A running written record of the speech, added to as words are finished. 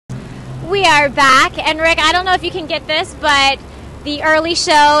We are back, and Rick, I don't know if you can get this, but the early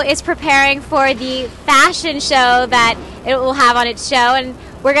show is preparing for the fashion show that it will have on its show, and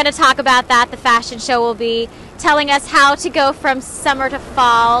we're going to talk about that. The fashion show will be telling us how to go from summer to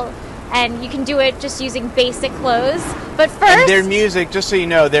fall, and you can do it just using basic clothes. But first, and their music, just so you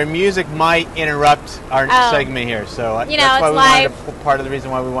know, their music might interrupt our segment here. So that's why part of the reason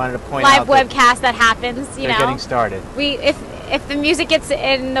why we wanted to point out live webcast that happens. They're getting started. If the music gets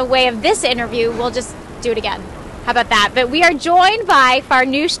in the way of this interview, we'll just do it again. How about that? But we are joined by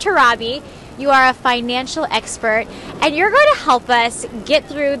Farnoosh Torabi. You are a financial expert, and you're going to help us get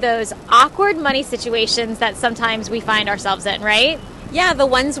through those awkward money situations that sometimes we find ourselves in, right? Yeah, the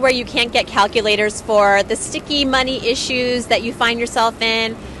ones where you can't get calculators for, the sticky money issues that you find yourself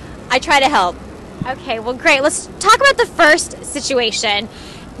in. I try to help. Okay, well, great. Let's talk about the first situation.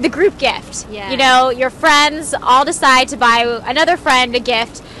 The group gift. Yeah. You know, your friends all decide to buy another friend a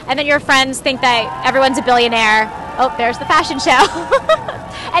gift, and then your friends think that everyone's a billionaire. Oh, there's the fashion show.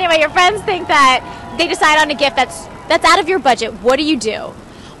 Anyway, your friends think that they decide on a gift that's out of your budget. What do you do?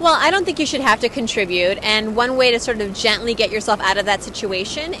 Well, I don't think you should have to contribute, and one way to sort of gently get yourself out of that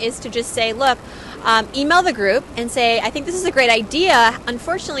situation is to just say, look, email the group and say, I think this is a great idea.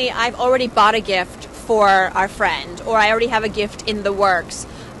 Unfortunately, I've already bought a gift for our friend, or I already have a gift in the works,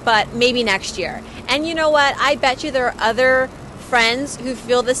 but maybe next year. And you know what? I bet you there are other friends who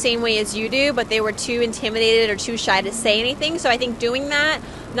feel the same way as you do, but they were too intimidated or too shy to say anything. So I think doing that,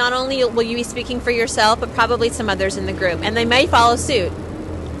 not only will you be speaking for yourself, but probably some others in the group, and they may follow suit.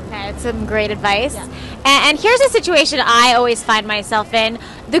 Okay, that's some great advice. Yeah. And here's a situation I always find myself in,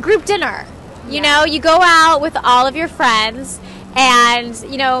 the group dinner. You know, you go out with all of your friends, and,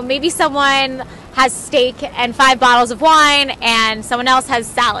 you know, maybe someone has steak and 5 bottles of wine, and someone else has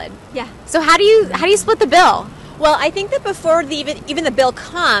salad. Yeah. So how do you split the bill? Well, I think that before even the bill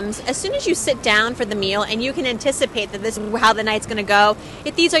comes, as soon as you sit down for the meal and you can anticipate that this is how the night's going to go,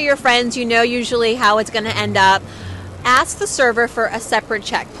 if these are your friends, you know usually how it's going to end up, ask the server for a separate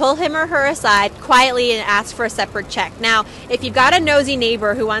check. Pull him or her aside quietly and ask for a separate check. Now, if you've got a nosy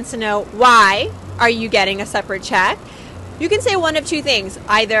neighbor who wants to know why are you getting a separate check, you can say one of two things.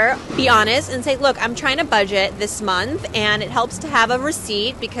 Either be honest and say, look, I'm trying to budget this month, and it helps to have a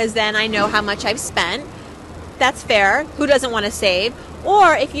receipt because then I know how much I've spent. That's fair. Who doesn't want to save?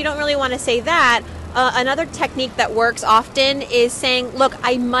 Or if you don't really want to say that, another technique that works often is saying, look,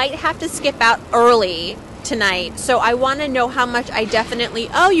 I might have to skip out early tonight, so I want to know how much I definitely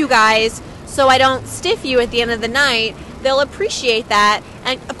owe you guys so I don't stiff you at the end of the night. They'll appreciate that.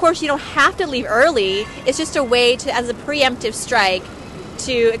 And of course, you don't have to leave early. It's just a way to, as a preemptive strike,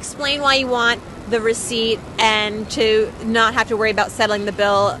 to explain why you want the receipt and to not have to worry about settling the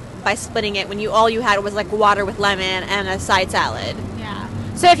bill by splitting it when all you had was like water with lemon and a side salad. Yeah.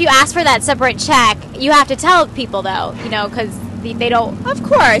 So if you ask for that separate check, you have to tell people though, you know, because they don't. Of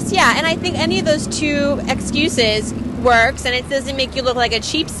course, yeah. And I think any of those two excuses works, and it doesn't make you look like a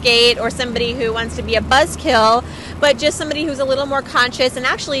cheapskate or somebody who wants to be a buzzkill, but just somebody who's a little more conscious. And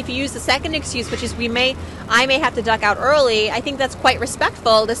actually, if you use the second excuse, which is I may have to duck out early, I think that's quite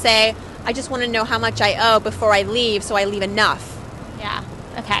respectful to say, I just want to know how much I owe before I leave, so I leave enough. Yeah.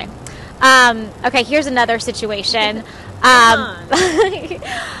 Okay. Okay, here's another situation.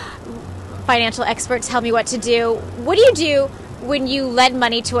 Financial experts tell me what to do. What do you do when you lend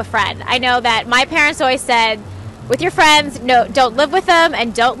money to a friend? I know that my parents always said, with your friends, no, don't live with them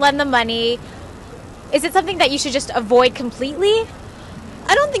and don't lend them money. Is it something that you should just avoid completely?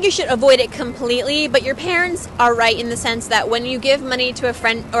 I don't think you should avoid it completely, but your parents are right in the sense that when you give money to a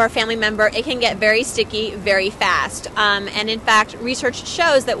friend or a family member, it can get very sticky very fast. And in fact, research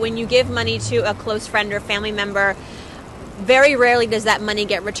shows that when you give money to a close friend or family member, very rarely does that money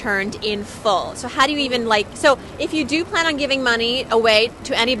get returned in full. So how do you even so if you do plan on giving money away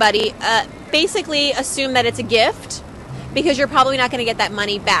to anybody, basically assume that it's a gift, because you're probably not going to get that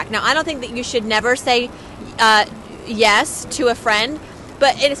money back. Now, I don't think that you should never say yes to a friend,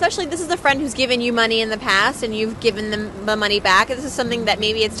 but especially this is a friend who's given you money in the past and you've given them the money back. This is something that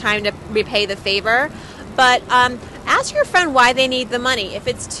maybe it's time to repay the favor. But ask your friend why they need the money. If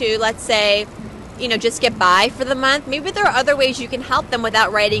it's to, let's say, just get by for the month, maybe there are other ways you can help them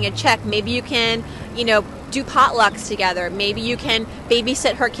without writing a check. Maybe you can, do potlucks together. Maybe you can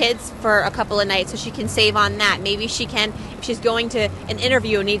babysit her kids for a couple of nights so she can save on that. Maybe she can, if she's going to an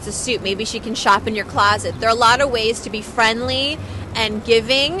interview and needs a suit, maybe she can shop in your closet. There are a lot of ways to be friendly and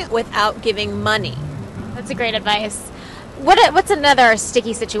giving without giving money. That's a great advice. What's another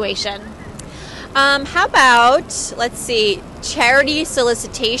sticky situation? How about, let's see, charity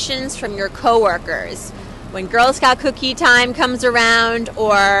solicitations from your coworkers. When Girl Scout cookie time comes around,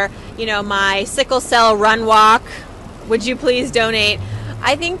 or, my sickle cell run walk, would you please donate?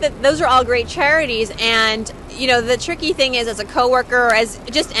 I think that those are all great charities, and the tricky thing is, as a coworker or as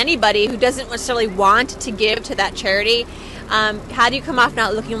just anybody who doesn't necessarily want to give to that charity, how do you come off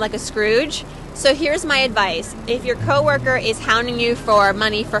not looking like a Scrooge? So here's my advice. If your coworker is hounding you for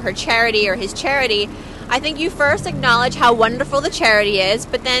money for her charity or his charity, I think you first acknowledge how wonderful the charity is,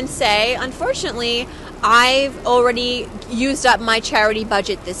 but then say, unfortunately, I've already used up my charity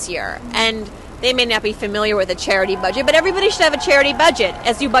budget this year. And they may not be familiar with a charity budget, but everybody should have a charity budget,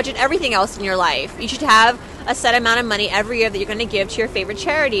 as you budget everything else in your life. You should have a set amount of money every year that you're going to give to your favorite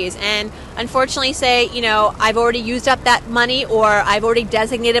charities. And unfortunately say, I've already used up that money, or I've already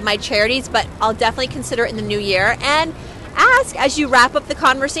designated my charities, but I'll definitely consider it in the new year. And ask, as you wrap up the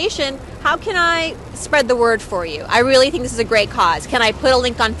conversation, how can I spread the word for you? I really think this is a great cause. Can I put a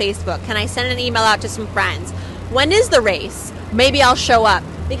link on Facebook? Can I send an email out to some friends? When is the race? Maybe I'll show up.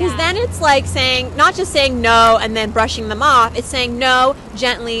 Because then it's like saying, not just saying no and then brushing them off, it's saying no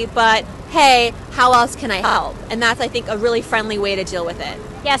gently, but hey, how else can I help? And that's, I think, a really friendly way to deal with it.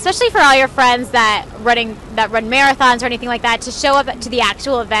 Yeah, especially for all your friends that run marathons or anything like that, to show up to the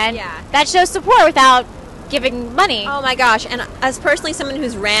actual event. Yeah. That shows support without giving money. Oh my gosh. And as personally someone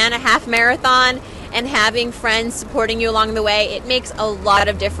who's ran a half marathon and having friends supporting you along the way, it makes a lot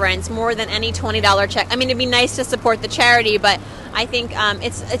of difference, more than any $20 check. I mean, it'd be nice to support the charity, but I think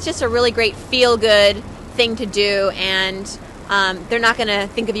it's just a really great feel-good thing to do, and they're not going to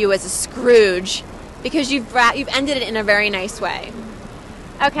think of you as a Scrooge because you've ended it in a very nice way.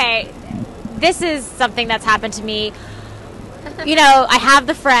 Okay, this is something that's happened to me. I have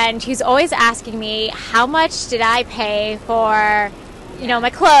the friend who's always asking me, how much did I pay for,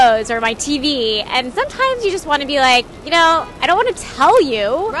 my clothes or my TV? And sometimes you just want to be like, I don't want to tell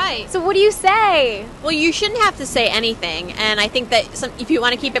you. Right. So what do you say? Well, you shouldn't have to say anything. And I think that if you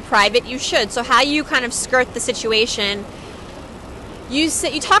want to keep it private, you should. So how you kind of skirt the situation, you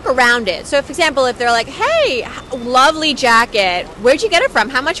talk around it. So, for example, if they're like, hey, lovely jacket, where'd you get it from?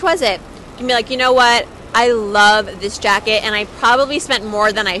 How much was it? You can be like, you know what? I love this jacket, and I probably spent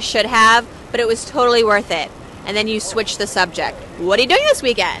more than I should have, but it was totally worth it. And then you switch the subject. What are you doing this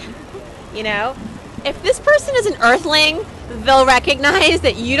weekend? If this person is an earthling, they'll recognize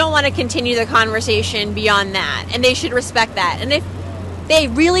that you don't want to continue the conversation beyond that, and they should respect that. And if they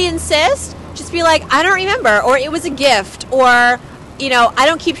really insist, just be like, I don't remember, or it was a gift, or, I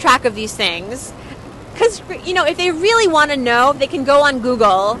don't keep track of these things. Because, if they really want to know, they can go on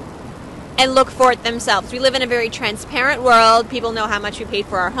Google and look for it themselves. We live in a very transparent world. People know how much we paid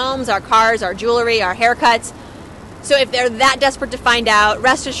for our homes, our cars, our jewelry, our haircuts. So if they're that desperate to find out,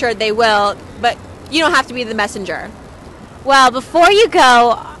 rest assured they will, but you don't have to be the messenger. Well, before you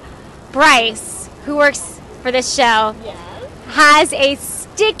go, Bryce, who works for this show, has a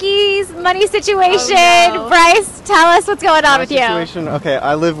Stickies money situation. Oh, no. Bryce, tell us what's going on with you. Okay,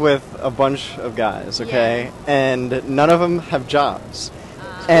 I live with a bunch of guys, okay? Yeah. And none of them have jobs.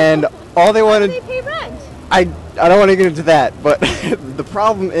 And all they wanted... How do they pay rent? I don't want to get into that, but the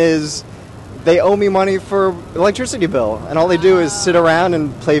problem is they owe me money for electricity bill, and all they do is sit around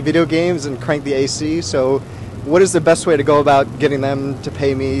and play video games and crank the AC. So what is the best way to go about getting them to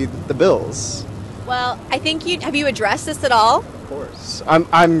pay me the bills? Well, I think have you addressed this at all? Of course.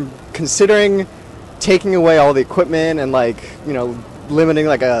 I'm considering taking away all the equipment and limiting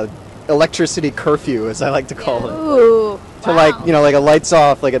a electricity curfew, as I like to call it. Ooh. To wow. A lights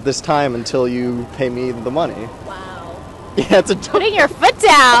off at this time until you pay me the money. Wow. Yeah, it's putting your foot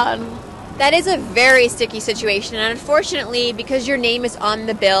down. That is a very sticky situation, and unfortunately, because your name is on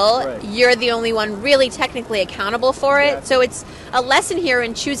the bill, right, you're the only one really technically accountable for it. Yeah. So it's a lesson here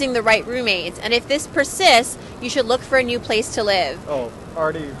in choosing the right roommates, and if this persists, you should look for a new place to live. Oh,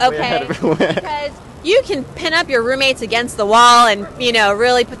 already way okay, ahead of it. Because you can pin up your roommates against the wall and,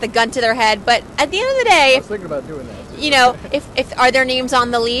 really put the gun to their head, but at the end of the day... I was thinking about doing that. If are their names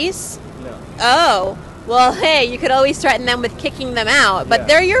on the lease? No. Oh. Well, hey, you could always threaten them with kicking them out. But yeah,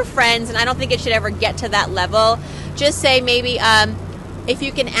 they're your friends, and I don't think it should ever get to that level. Just say maybe if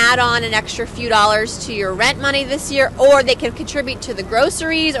you can add on an extra few dollars to your rent money this year, or they can contribute to the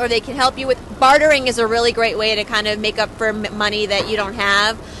groceries, or they can help you with bartering is a really great way to kind of make up for money that you don't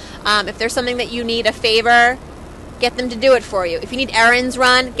have. If there's something that you need a favor, get them to do it for you. If you need errands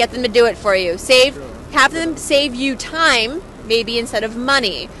run, get them to do it for you. Have them save you time, maybe instead of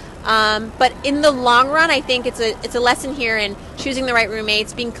money. But in the long run, I think it's a lesson here in choosing the right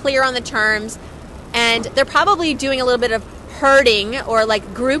roommates, being clear on the terms, and they're probably doing a little bit of herding or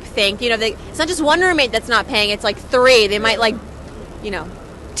group think. It's not just one roommate that's not paying; it's 3. They might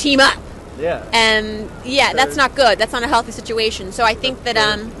team up. Yeah. And yeah, that's not good. That's not a healthy situation. So I think that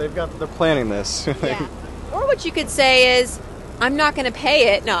they're planning this. Yeah. Or what you could say is, I'm not going to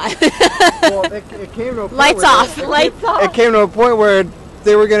pay it. No. Well, it came to a point Lights off. Lights off. It came to a point where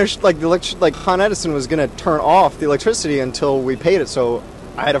they were going to like Con Edison was going to turn off the electricity until we paid it. So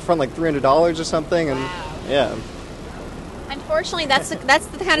I had to front like $300 or something, and yeah. Unfortunately, that's the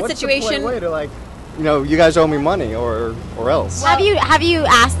kind of situation. What's the way to you guys owe me money or else? Have you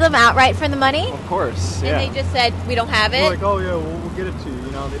asked them outright for the money? Of course, yeah. And they just said, we don't have it. They're like, oh yeah, we'll get it to you.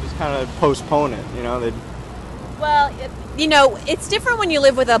 They just kind of postpone it. Well, it's different when you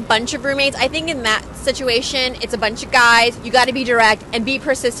live with a bunch of roommates. I think in that situation, it's a bunch of guys. You got to be direct and be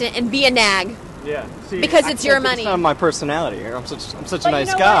persistent and be a nag. Yeah. See, because it's your money. It's not my personality. I'm such a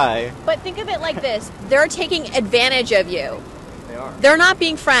nice guy. What? But think of it like this: they're taking advantage of you. They are. They're not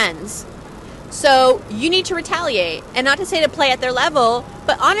being friends. So you need to retaliate, and not to say to play at their level,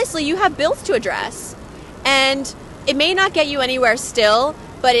 but honestly, you have bills to address, and it may not get you anywhere still,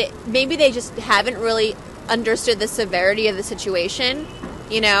 but maybe they just haven't really understood the severity of the situation,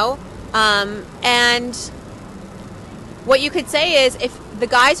 and what you could say is, if the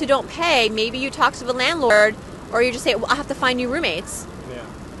guys who don't pay, maybe you talk to the landlord, or you just say, well, I'll have to find new roommates. Yeah.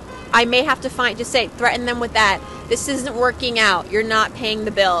 I may have to threaten them with that. This isn't working out. You're not paying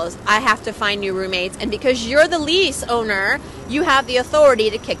the bills. I have to find new roommates. And because you're the lease owner, you have the authority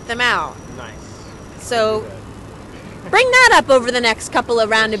to kick them out. Nice. So bring that up over the next couple of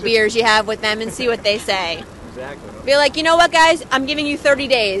round of beers you have with them and see what they say. Exactly. Be like, you know what, guys? I'm giving you 30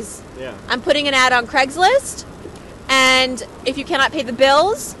 days. Yeah. I'm putting an ad on Craigslist. And if you cannot pay the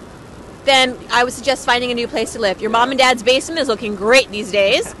bills, then I would suggest finding a new place to live. Your mom and dad's basement is looking great these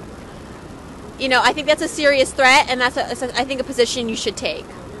days. I think that's a serious threat, and that's I think a position you should take.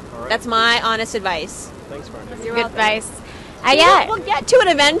 All right. That's my honest advice. Thanks, Farnoosh. Good advice. We'll get to it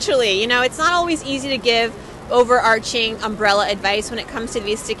eventually. It's not always easy to give overarching umbrella advice when it comes to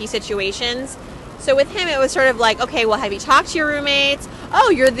these sticky situations. So with him, it was sort of like, okay, well, have you talked to your roommates? Oh,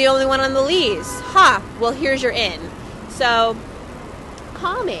 you're the only one on the lease. Well, here's your in. So,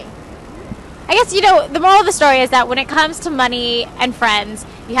 call me. I guess, the moral of the story is that when it comes to money and friends,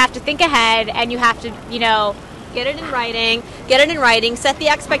 you have to think ahead, and you have to, get it in writing, set the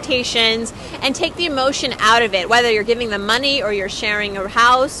expectations, and take the emotion out of it. Whether you're giving them money or you're sharing a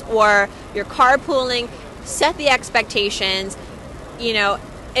house or you're carpooling, set the expectations.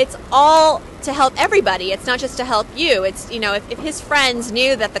 It's all to help everybody. It's not just to help you. It's, if his friends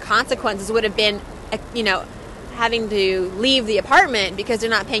knew that the consequences would have been, having to leave the apartment because they're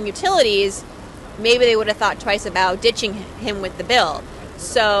not paying utilities, maybe they would have thought twice about ditching him with the bill.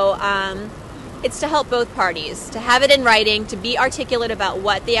 So it's to help both parties, to have it in writing, to be articulate about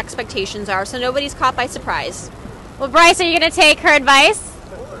what the expectations are so nobody's caught by surprise. Well, Bryce, are you going to take her advice?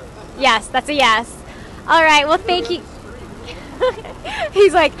 Yes, that's a yes. All right, well, thank you.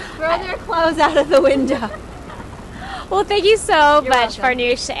 He's like, Throw their clothes out of the window. Well, thank you so much, welcome.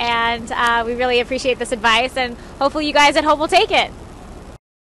 Farnoosh, and we really appreciate this advice, and hopefully you guys at home will take it.